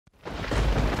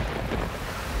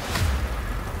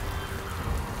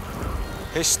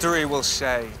History will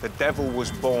say the devil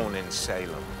was born in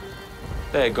Salem.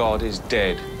 Their God is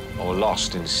dead or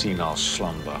lost in senile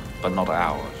slumber, but not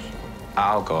ours.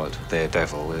 Our God, their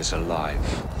devil, is alive.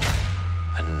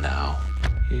 And now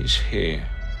he's here.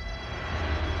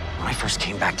 When I first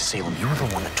came back to Salem, you were the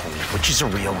one that told me witches are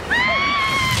real.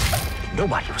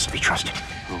 Nobody was to be trusted.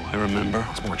 Oh, I remember.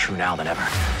 It's more true now than ever.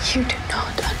 You do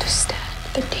not understand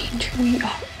the danger we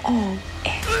are all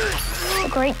in. A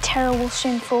great terror will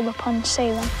soon fall upon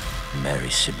Salem. Mary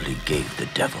Sibley gave the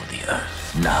devil the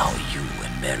earth. Now you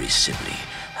and Mary Sibley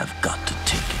have got to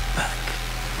take it back.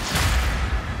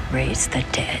 Raise the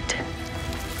dead,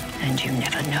 and you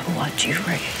never know what you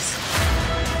raise.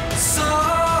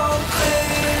 Some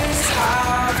things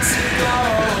have to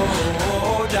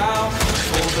go down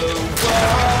for the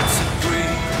world to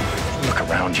breathe. Look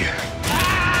around you.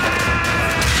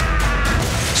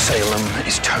 Salem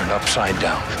is turned upside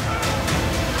down.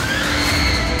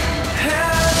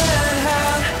 Hand in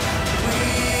hand, we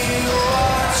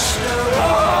watch the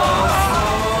world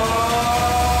fall.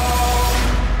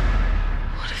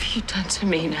 What have you done to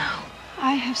me now?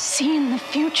 I have seen the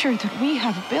future that we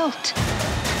have built.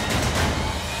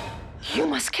 You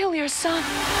must kill your son.